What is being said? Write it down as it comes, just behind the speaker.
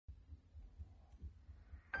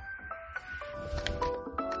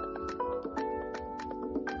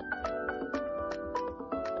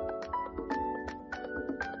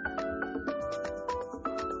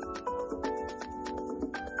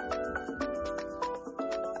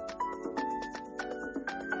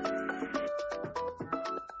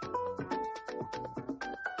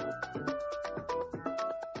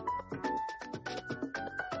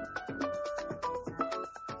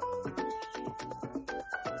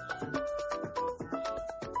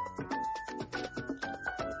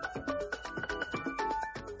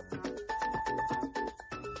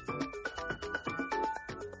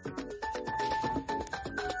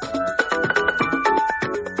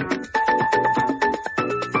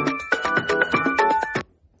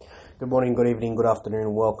morning, good evening, good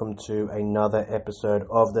afternoon. Welcome to another episode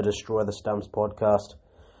of the Destroy the Stumps podcast.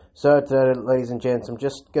 So today, ladies and gents, I'm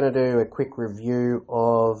just going to do a quick review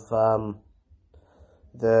of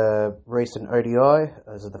the recent ODI.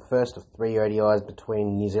 This is the first of 3 ODIs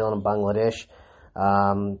between New Zealand and Bangladesh.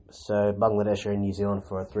 So Bangladesh are in New Zealand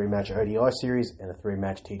for a 3-match ODI series and a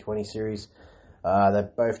 3-match T20 series.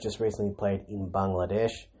 They've both just recently played in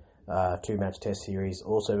Bangladesh. 2-match test series.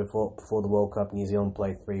 Also before the World Cup, New Zealand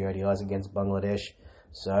played 3 ODIs against Bangladesh.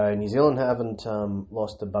 So New Zealand haven't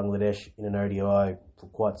lost to Bangladesh in an ODI for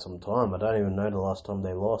quite some time. I don't even know the last time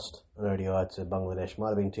they lost an ODI to Bangladesh. Might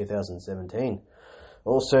have been 2017.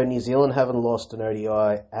 Also, New Zealand haven't lost an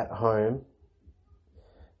ODI at home.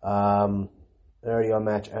 An ODI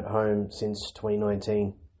match at home since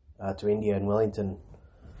 2019 to India in Wellington.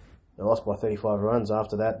 They lost by 35 runs.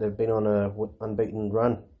 After that, they've been on an unbeaten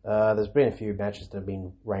run. There's been a few matches that have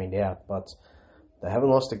been rained out, but they haven't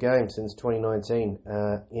lost a game since 2019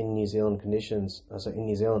 in New Zealand conditions. In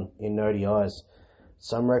New Zealand, in ODIs.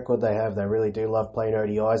 Some record they have. They really do love playing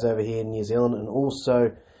ODIs over here in New Zealand. And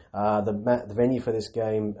also, the venue for this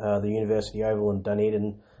game, the University Oval in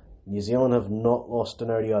Dunedin, New Zealand have not lost an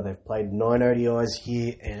ODI. They've played 9 ODIs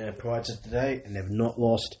here prior to today, and they've not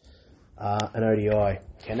lost an ODI.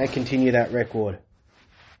 Can they continue that record?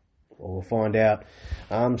 Well, we'll find out.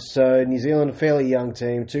 So New Zealand, a fairly young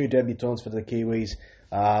team, 2 debutants for the Kiwis.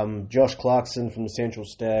 Josh Clarkson from the Central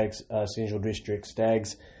District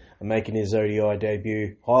Stags, making his ODI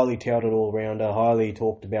debut. Highly touted all-rounder, highly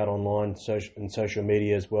talked about online and social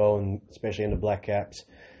media as well, and especially in the Black Caps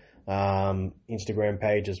Instagram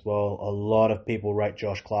page as well. A lot of people rate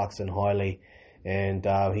Josh Clarkson highly, and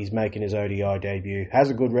he's making his ODI debut. Has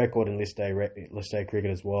a good record in list day cricket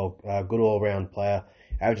as well. Good all-round player.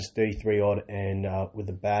 Averages 33 odd and with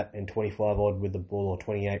the bat, and 25 odd with the ball, or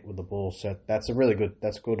 28 with the ball. So that's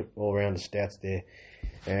good all-round stats there.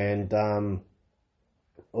 And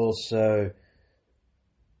also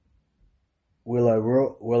Will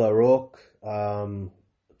O'Rourke,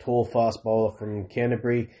 tall fast bowler from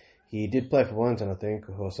Canterbury. He did play for Wellington, I think,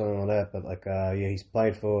 or something like that. But he's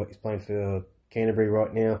playing for Canterbury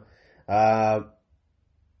right now.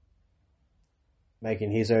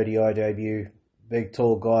 Making his ODI debut. Big,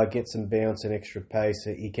 tall guy, gets some bounce and extra pace.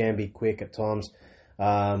 He can be quick at times.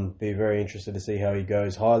 Be very interested to see how he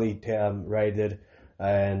goes. Highly rated,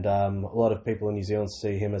 and a lot of people in New Zealand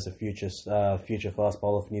see him as a future fast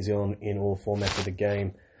bowler for New Zealand in all formats of the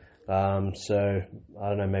game. So, I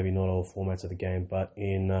don't know, maybe not all formats of the game, but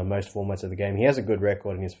in most formats of the game. He has a good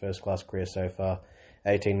record in his first-class career so far.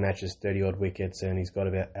 18 matches, 30-odd wickets, and he's got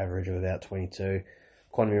about average of about 22.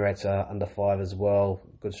 Economy rates are under 5 as well.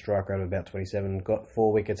 Good strike rate of about 27. Got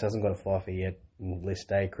 4 wickets. Hasn't got a fifer yet in list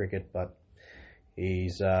day cricket, but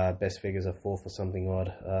his best figures are 4 for something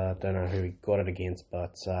odd. Don't know who he got it against,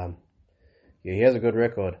 but he has a good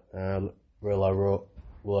record. Will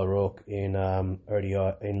O'Rourke in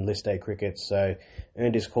ODI in list day cricket. So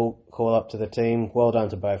earned his call up to the team. Well done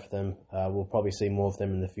to both of them. We'll probably see more of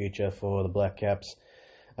them in the future for the Black Caps.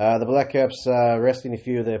 The Black Caps resting a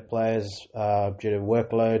few of their players due to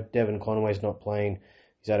workload. Devon Conway's not playing.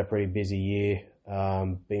 He's had a pretty busy year.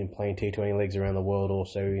 Been playing T20 leagues around the world.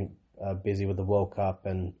 Also busy with the World Cup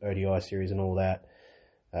and ODI series and all that.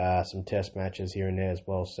 Some test matches here and there as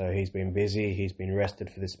well. So he's been busy. He's been rested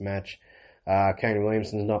for this match. Kane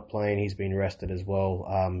Williamson's not playing. He's been rested as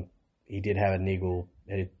well. He did have a niggle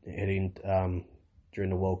heading during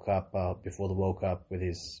the World Cup, before the World Cup,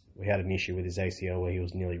 we had an issue with his ACL where he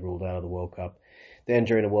was nearly ruled out of the World Cup. Then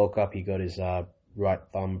during the World Cup, he got his right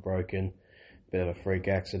thumb broken. Bit of a freak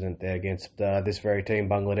accident there against this very team,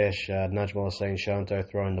 Bangladesh. Najmal Hossain Shanto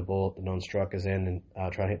throwing the ball at the non-striker's end and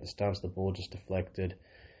trying to hit the stumps. The ball just deflected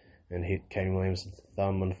and hit Kane Williamson's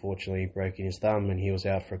thumb, unfortunately breaking his thumb, and he was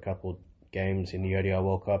out for a couple of games in the ODI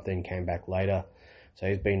World Cup, then came back later. So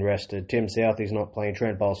he's been rested. Tim Southey's not playing.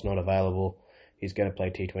 Trent Bolt's not available. He's going to play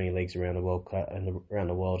T20 leagues around the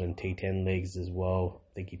world and T10 leagues as well.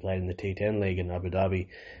 I think he played in the T10 league in Abu Dhabi.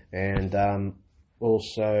 And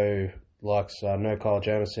also, no Kyle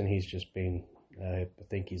Jamieson. He's just been, I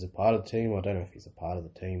think he's a part of the team. I don't know if he's a part of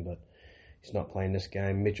the team, but he's not playing this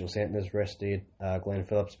game. Mitchell Santner's rested. Glenn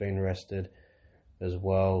Phillips been rested as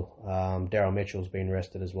well. Daryl Mitchell's been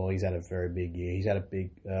rested as well. He's had a very big year. He's had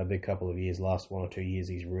a big couple of years. Last 1 or 2 years,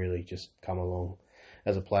 he's really just come along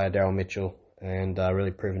as a player, Daryl Mitchell. And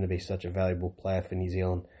really proven to be such a valuable player for New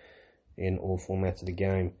Zealand in all formats of the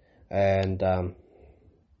game. And, so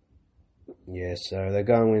they're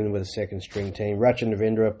going in with a second string team. Rachin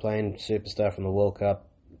Ravindra playing superstar from the World Cup.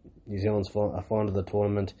 New Zealand's fond of the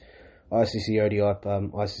tournament. ICC ODI,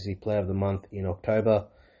 ICC Player of the Month in October.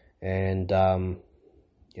 and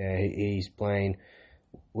yeah, he's playing.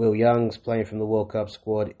 Will Young's playing from the World Cup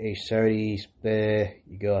squad. Ish Sodi's there.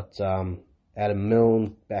 You got Adam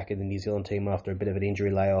Milne back in the New Zealand team after a bit of an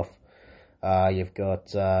injury layoff. You've got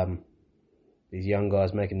these young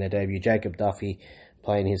guys making their debut. Jacob Duffy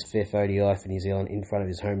playing his 5th ODI for New Zealand in front of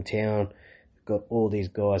his hometown. Got all these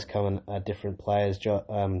guys coming, different players.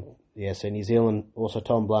 Yeah, so New Zealand, also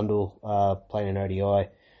Tom Blundell playing an ODI.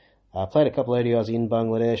 Played a couple of ODIs in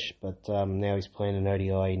Bangladesh, but now he's playing an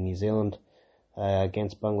ODI in New Zealand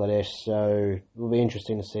against Bangladesh. So it'll be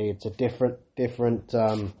interesting to see. It's a different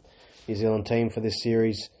New Zealand team for this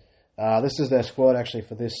series. This is their squad actually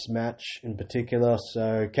for this match in particular.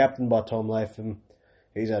 So captained by Tom Latham.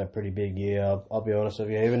 He's had a pretty big year, I'll be honest with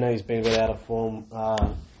you, even though he's been a bit out of form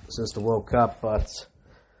since the World Cup. But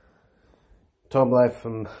Tom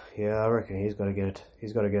Latham, yeah, I reckon he's got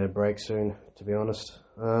to get a break soon, to be honest.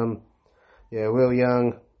 Yeah, Will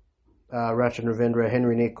Young, Rachin Ravindra,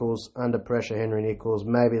 Henry Nichols, under pressure Henry Nichols.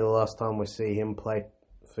 Maybe the last time we see him play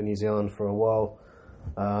for New Zealand for a while.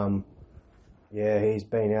 Yeah, he's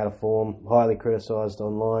been out of form, highly criticised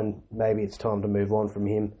online. Maybe it's time to move on from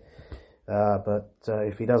him. But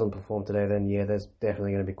if he doesn't perform today, then yeah, there's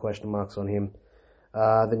definitely going to be question marks on him.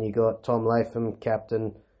 Then you got Tom Latham,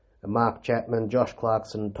 captain, Mark Chapman, Josh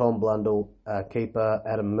Clarkson, Tom Blundell, keeper,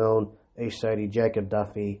 Adam Milne, Ish Sodi, Jacob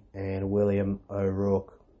Duffy, and William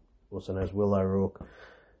O'Rourke, also known as Will O'Rourke.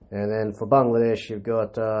 And then for Bangladesh, you've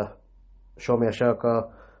got Shomya Sharkar,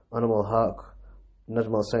 Anamol Haq,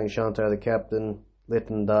 Najmal Singh Shanto, the captain,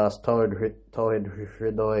 Litan Das, Tawhid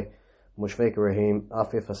Hridoy, Mushfiqur Rahim,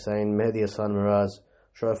 Afif Hussain, Mehdi Hassan Miraz,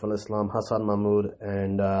 Shoaif al-Islam, Hassan Mahmood,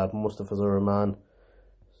 and Mustafa Rahman.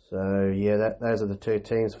 So yeah, those are the two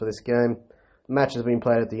teams for this game. The match has been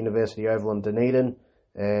played at the University Oval in Dunedin,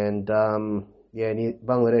 and yeah,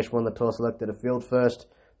 Bangladesh won the toss, selected a field first.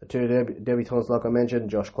 The two debutants, like I mentioned,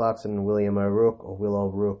 Josh Clarkson and William O'Rourke, or Will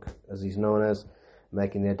O'Rourke as he's known as,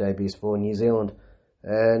 making their debuts for New Zealand.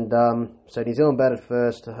 And so New Zealand batted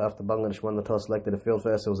first after Bangladesh won the toss, selected a field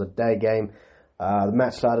first. It was a day game. The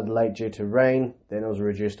match started late due to rain. Then it was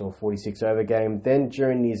reduced to a 46-over game. Then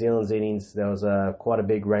during New Zealand's innings, there was quite a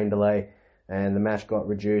big rain delay, and the match got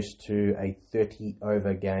reduced to a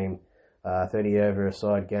 30-over game,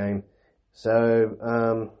 30-over-a-side game. So,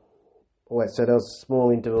 so there was a small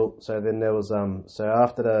interval. So then there was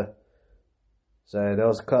So there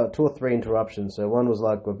was 2 or 3 interruptions. So one was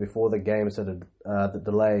like before the game started, the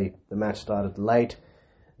delay, the match started late.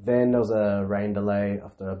 Then there was a rain delay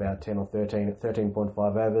after about 10 or 13.5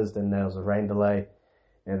 overs. Then there was a rain delay.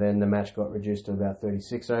 And then the match got reduced to about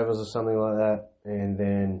 36 overs or something like that. And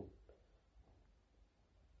then,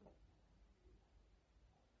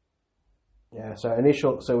 yeah, so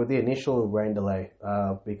with the initial rain delay,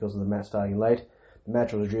 because of the match starting late, the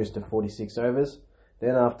match was reduced to 46 overs.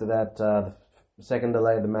 Then after that, the second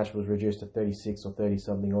delay, the match was reduced to 36 or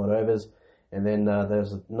 30-something odd overs. And then there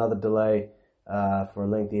was another delay for a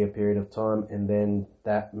lengthier period of time. And then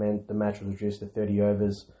that meant the match was reduced to 30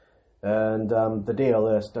 overs. And the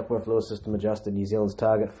DLS, Duckworth Lewis system, adjusted New Zealand's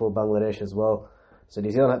target for Bangladesh as well. So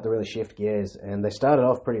New Zealand had to really shift gears. And they started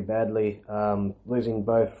off pretty badly, losing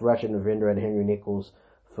both Rachin Ravindra and Henry Nichols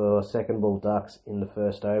for second ball ducks in the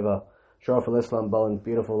first over. Shoaif al-Islam bowling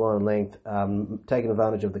beautiful line length, taking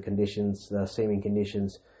advantage of the conditions, the seaming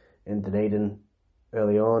conditions in Dunedin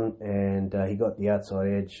early on, and he got the outside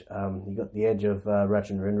edge. He got the edge of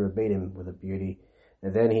Rachin Ravindra, beat him with a beauty,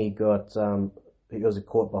 and then he was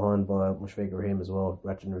caught behind by Mushfiqur Rahim as well,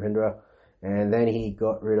 Rachin Ravindra, and then he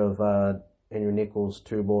got rid of Henry Nichols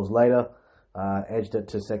 2 balls later, edged it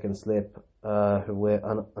to second slip, where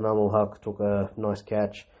Anamul Haq took a nice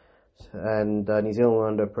catch. And New Zealand were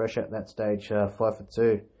under pressure at that stage, 5 for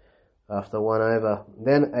 2 after 1 over.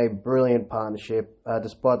 Then a brilliant partnership,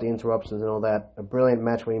 despite the interruptions and all that, a brilliant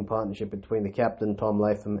match-winning partnership between the captain, Tom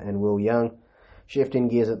Latham, and Will Young. Shifting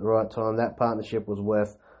gears at the right time, that partnership was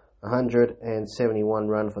worth 171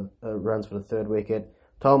 runs for the third wicket.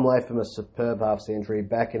 Tom Latham, a superb half-century,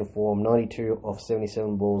 back in form, 92 off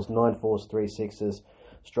 77 balls, 9 fours, 3 sixes,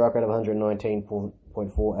 strike rate of 119.48.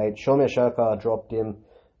 Shomya Sharkar dropped him.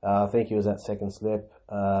 I think he was at second slip.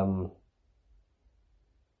 Yeah,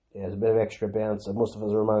 there's a bit of extra bounce. Mustafa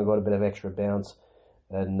Rahman got a bit of extra bounce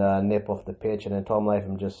and nip off the pitch, and then Tom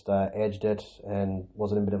Latham just edged it and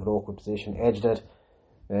was in a bit of an awkward position, edged it,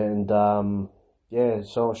 and yeah,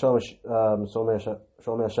 Shomya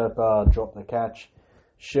Sharkar dropped the catch.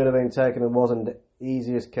 Should have been taken. It wasn't the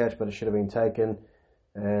easiest catch, but it should have been taken.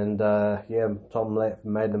 And yeah, Tom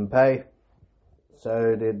Latham made them pay.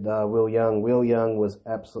 So did Will Young. Will Young was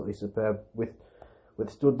absolutely superb.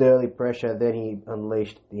 Withstood the early pressure, then he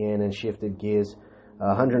unleashed at the end and shifted gears.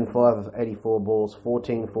 105 of 84 balls,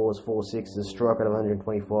 14 fours, 4 sixes, strike rate of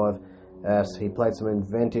 125. He played some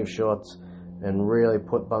inventive shots and really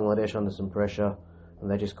put Bangladesh under some pressure, and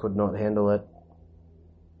they just could not handle it.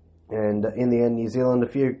 And in the end, New Zealand, a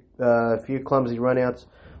few clumsy runouts,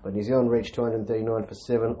 but New Zealand reached 239 for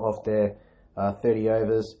 7 off their 30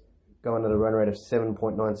 overs, going at a run rate of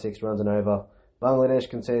 7.96 runs and over. Bangladesh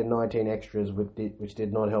conceded 19 extras, which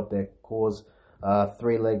did not help their cause.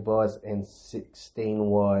 3 leg byes and 16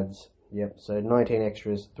 wides. Yep, so 19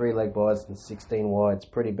 extras, 3 leg byes and 16 wides.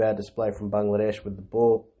 Pretty bad display from Bangladesh with the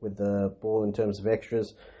ball in terms of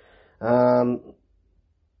extras. New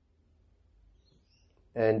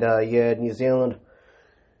Zealand,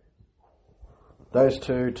 those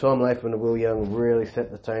two, Tom Latham and Will Young, really set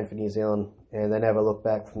the tone for New Zealand, and they never looked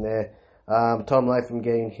back from there. Tom Latham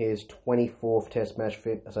getting his 24th Test match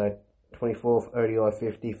fit, so 24th ODI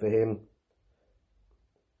 50 for him.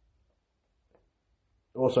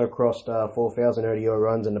 Also crossed 4,000 ODI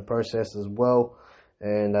runs in the process as well,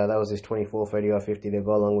 and that was his 24th ODI 50. They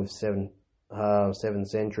got along with seven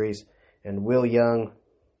centuries. And Will Young,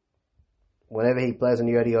 whenever he plays on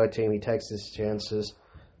the ODI team, he takes his chances.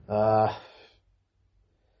 And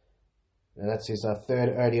that's his third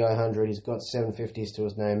ODI 100. He's got 750s to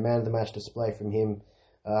his name. Man of the match display from him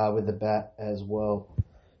with the bat as well.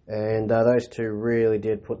 And those two really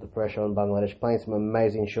did put the pressure on Bangladesh, playing some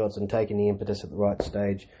amazing shots and taking the impetus at the right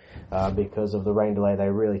stage. Because of the rain delay, they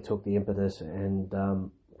really took the impetus and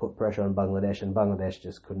put pressure on Bangladesh, and Bangladesh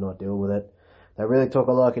just could not deal with it. They really took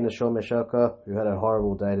a liking to Shaun Mashaka, who had a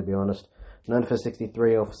horrible day, to be honest. None for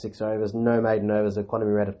 63 off 6 overs, no maiden overs,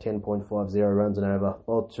 economy rate of 10.50 runs and over.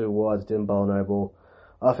 Bowled 2 wides, didn't bowl no ball.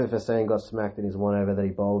 Afif Hussain got smacked in his 1 over that he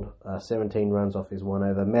bowled, 17 runs off his 1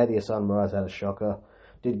 over. Mahdi Hassan Miraj had a shocker,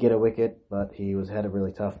 did get a wicket, but he had a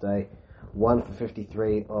really tough day. 1 for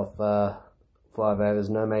 53 off 5 overs,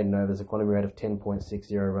 no maiden overs, economy rate of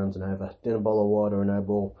 10.60 runs and over. Didn't bowl a wide or a no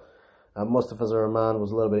ball. Mustafa Rahman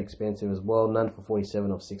was a little bit expensive as well. None for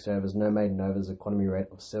 47 off 6 overs, no maiden overs, economy rate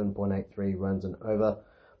of 7.83 runs and over.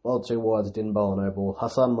 Bowled 2 wides, didn't bowl a no ball.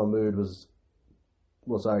 Hassan Mahmood was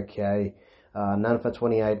okay. None for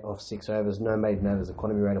 28 off 6 overs, no maiden overs,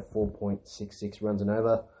 economy rate of 4.66 runs and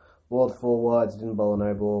over. Bowled 4 wides, didn't bowl a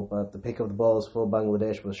no ball, but the pick of the bowlers for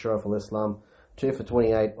Bangladesh was Shariful Islam. 2 for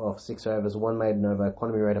 28 off 6 overs, 1 maiden over,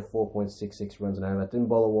 economy rate of 4.66 runs and over. Didn't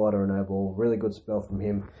bowl a wide or a no ball. Really good spell from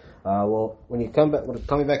him.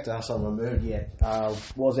 Coming back to Hassan Mahmood,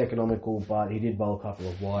 was economical, but he did bowl a couple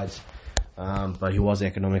of wides. But he was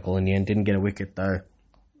economical in the end. Didn't get a wicket though.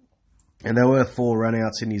 And there were 4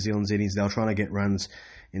 run-outs in New Zealand's innings. They were trying to get runs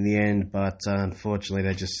in the end, but unfortunately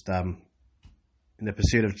they just, in the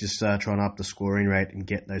pursuit of just trying to up the scoring rate and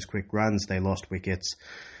get those quick runs, they lost wickets.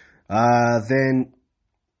 So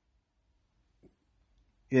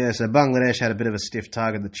Bangladesh had a bit of a stiff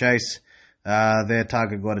target to chase. Their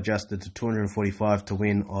target got adjusted to 245 to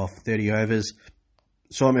win off 30 overs.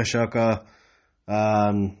 Soumya Shaka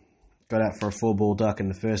got out for a 4-ball duck in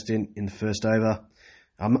the first over.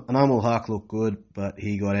 Anamul Haq looked good, but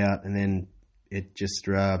he got out, and then it just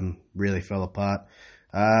really fell apart.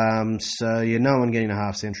 No one getting a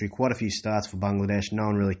half century. Quite a few starts for Bangladesh. No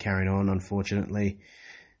one really carrying on, unfortunately.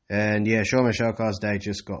 And Shaun Mashaka's day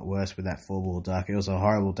just got worse with that 4-ball duck. It was a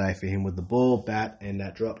horrible day for him with the ball, bat, and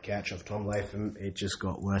that drop catch of Tom Latham. It just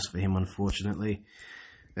got worse for him, unfortunately.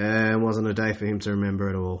 It wasn't a day for him to remember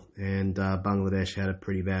at all. And Bangladesh had a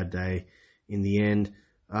pretty bad day in the end.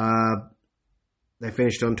 They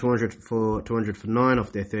finished on 200 for 9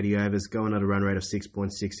 off their 30 overs, going at a run rate of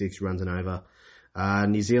 6.66 runs and over.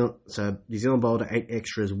 New Zealand bowled 8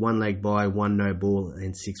 extras, 1 leg bye, 1 no ball,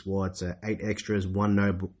 and 6 wides. So 8 extras, 1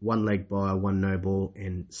 leg bye, 1 no ball,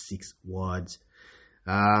 and 6 wides.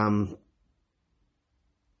 Bangladesh,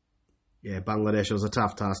 it was a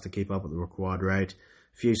tough task to keep up at the required rate.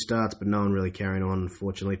 Few starts, but no one really carrying on,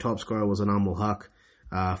 unfortunately. Top scorer was Anamul Haq,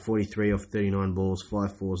 43 off 39 balls,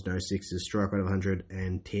 5 fours, no sixes, strike rate of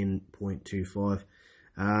 110.25.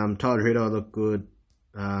 Tyler Hito looked good.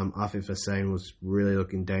 Afif Hussain was really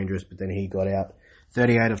looking dangerous, but then he got out.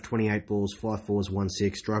 38 of 28 balls, 5 fours, 1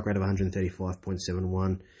 6, strike rate of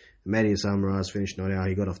 135.71. Mahdi Hassan Miraj finished not out.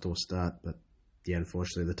 He got off to a start, but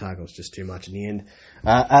unfortunately the target was just too much in the end.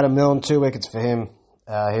 Adam Milne, 2 wickets for him.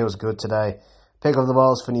 He was good today. Pick of the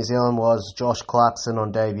bowlers for New Zealand was Josh Clarkson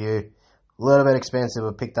on debut. A little bit expensive,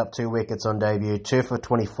 but picked up 2 wickets on debut. 2 for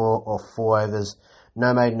 24 off 4 overs.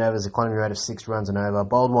 No maiden overs, economy rate of 6 runs and over.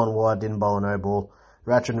 Bowled 1 wide, didn't bowl a no ball.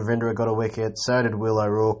 Rachid Ravindra got a wicket. So did Will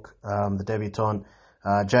O'Rourke, the debutant.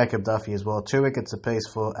 Jacob Duffy as well. 2 wickets apiece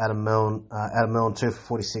for Adam Milne. Adam Milne 2 for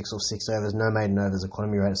 46 or 6 overs. No maiden overs.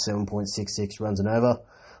 Economy rate of 7.66 runs an over.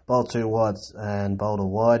 Bowled 2 wides and bowled a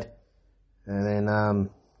wide. And then,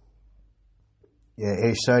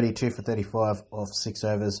 Ish Sodhi 2 for 35 off 6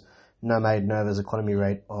 overs. No maiden overs. Economy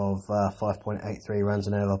rate of 5.83 runs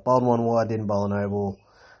an over. Bowled 1 wide. Didn't bowl an oval.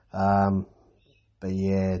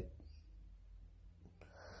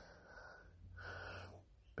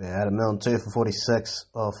 Adam Milne 2 for 46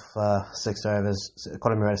 off 6 overs.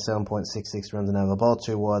 Economy rate of 7.66 runs an over. Bowled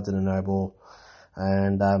 2 wides and a no ball.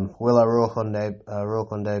 And Will O'Rourke on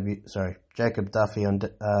debut. Jacob Duffy in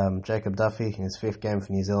his 5th game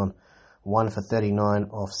for New Zealand. 1 for 39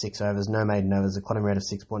 off 6 overs. No maiden overs. Economy rate of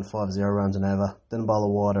 6.50 runs an over. Didn't bowl a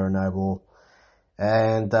wide or a no ball.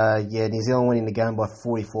 And New Zealand winning the game by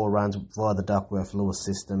 44 runs via the Duckworth-Lewis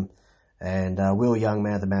system. And Will Young,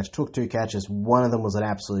 man of the match, took 2 catches. One of them was an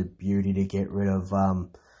absolute beauty to get rid of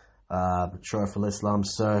Shoreful Islam.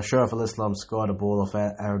 So Shoreful Islam skied a ball off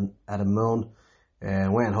Adam Milne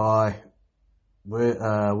and went high.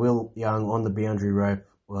 Will Young on the boundary rope.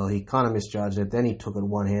 Well, he kind of misjudged it. Then he took it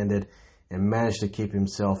one-handed and managed to keep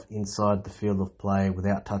himself inside the field of play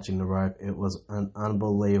without touching the rope. It was an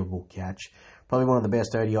unbelievable catch. Probably one of the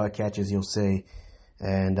best ODI catches you'll see.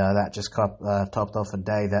 And that just topped off a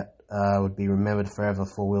day that would be remembered forever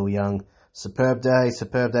for Will Young. Superb day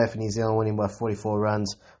for New Zealand, winning by 44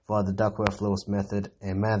 runs via the Duckworth-Lewis method.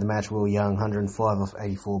 And man of the match, Will Young, 105 off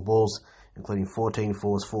 84 balls, including 14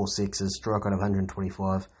 fours, 4 sixes, strike rate of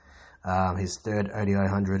 125. His 3rd ODI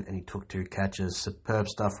 100, and he took 2 catches. Superb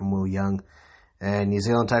stuff from Will Young. And New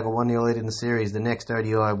Zealand take a 1-0 lead in the series. The next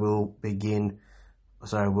ODI will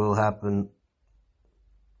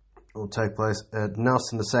take place at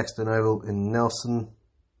Nelson the Sexton Oval in Nelson.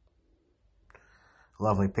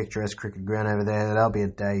 Lovely picturesque cricket ground over there. That'll be a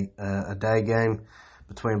day game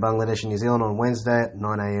between Bangladesh and New Zealand on Wednesday at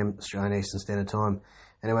 9 a.m. Australian Eastern Standard Time.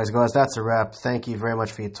 Anyways, guys, that's a wrap. Thank you very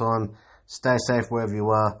much for your time. Stay safe wherever you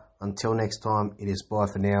are. Until next time, it is bye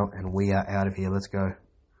for now, and we are out of here. Let's go.